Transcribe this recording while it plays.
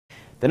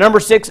The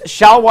number 6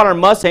 Shallowater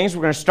Mustangs,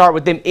 we're going to start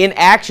with them in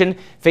action,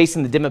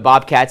 facing the Dimmitt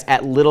Bobcats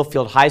at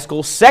Littlefield High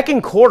School.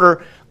 Second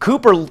quarter,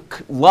 Cooper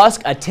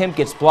Lusk attempt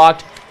gets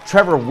blocked.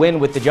 Trevor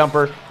Wynn with the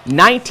jumper,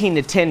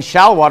 19-10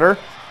 Shallowater.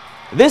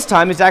 This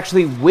time it's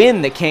actually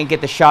Wynn that can't get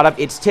the shot up.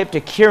 It's tipped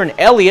to Kieran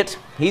Elliott.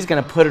 He's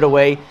going to put it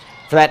away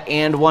for that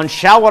and one.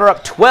 Shallowater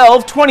up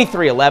 12,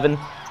 23-11.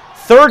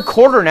 Third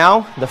quarter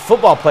now, the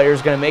football player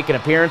is going to make an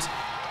appearance.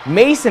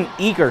 Mason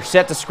Eager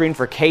set the screen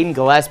for Caden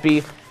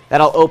Gillespie.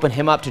 That'll open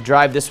him up to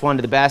drive this one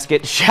to the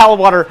basket.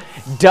 Shallowater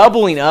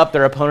doubling up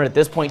their opponent at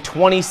this point,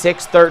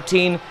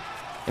 26-13. And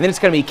then it's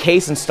going to be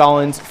Cason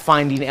Stallings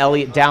finding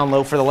Elliott down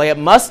low for the layup.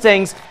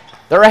 Mustangs,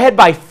 they're ahead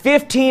by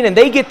 15, and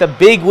they get the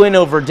big win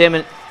over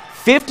Dimmitt,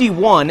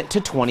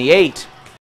 51-28.